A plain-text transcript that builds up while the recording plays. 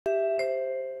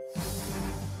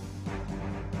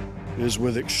is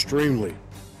with extremely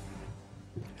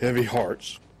heavy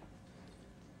hearts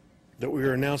that we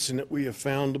are announcing that we have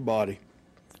found the body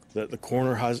that the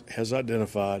coroner has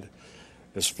identified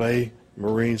as Faye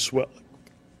Maureen Swetlick.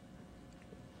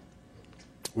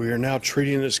 We are now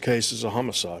treating this case as a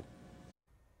homicide.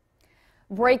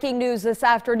 Breaking news this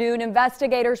afternoon,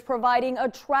 investigators providing a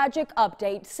tragic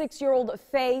update. 6-year-old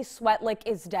Faye Swetlick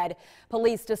is dead.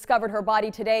 Police discovered her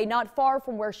body today not far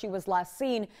from where she was last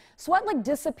seen. Swetlick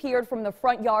disappeared from the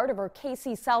front yard of her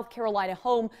Casey, South Carolina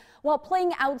home while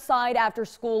playing outside after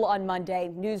school on Monday.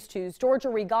 News 2's Georgia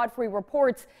Ree Godfrey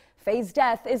reports Faye's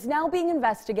death is now being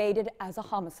investigated as a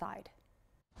homicide.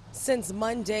 Since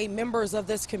Monday, members of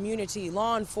this community,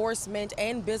 law enforcement,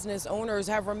 and business owners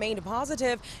have remained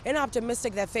positive and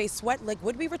optimistic that Faye Swetlick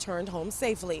would be returned home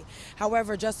safely.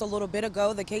 However, just a little bit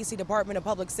ago, the Casey Department of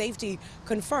Public Safety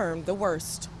confirmed the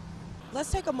worst. Let's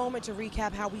take a moment to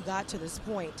recap how we got to this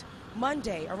point.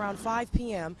 Monday, around 5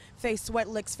 p.m., Faye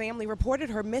Swetlick's family reported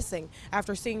her missing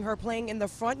after seeing her playing in the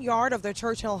front yard of their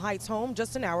Churchill Heights home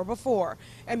just an hour before.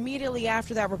 Immediately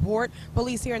after that report,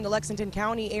 police here in the Lexington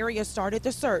County area started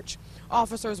the search.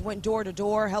 Officers went door to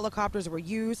door, helicopters were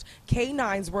used,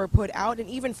 K-9s were put out, and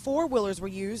even four-wheelers were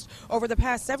used over the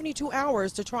past 72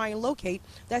 hours to try and locate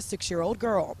that 6-year-old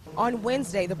girl. On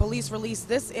Wednesday, the police released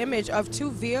this image of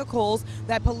 2 vehicles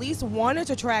that police wanted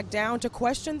to track down to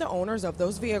question the owners of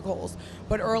those vehicles.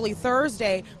 But early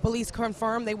Thursday, police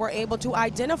confirmed they were able to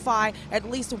identify at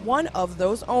least one of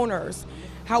those owners.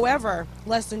 However,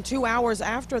 less than 2 hours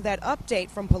after that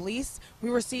update from police, we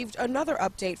received another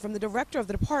update from the director of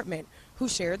the department, who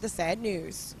shared the sad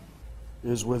news.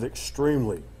 It is with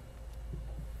extremely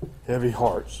heavy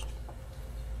hearts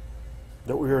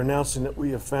that we are announcing that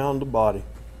we have found the body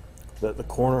that the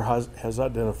coroner has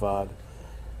identified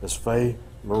as Faye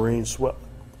Maureen Swetlick.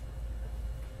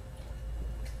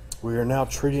 We are now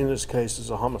treating this case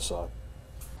as a homicide.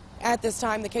 At this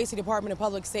time, the Casey Department of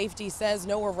Public Safety says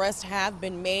no arrests have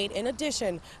been made. In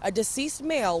addition, a deceased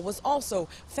male was also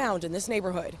found in this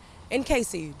neighborhood. In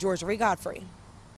Casey, Georgia Ree Godfrey.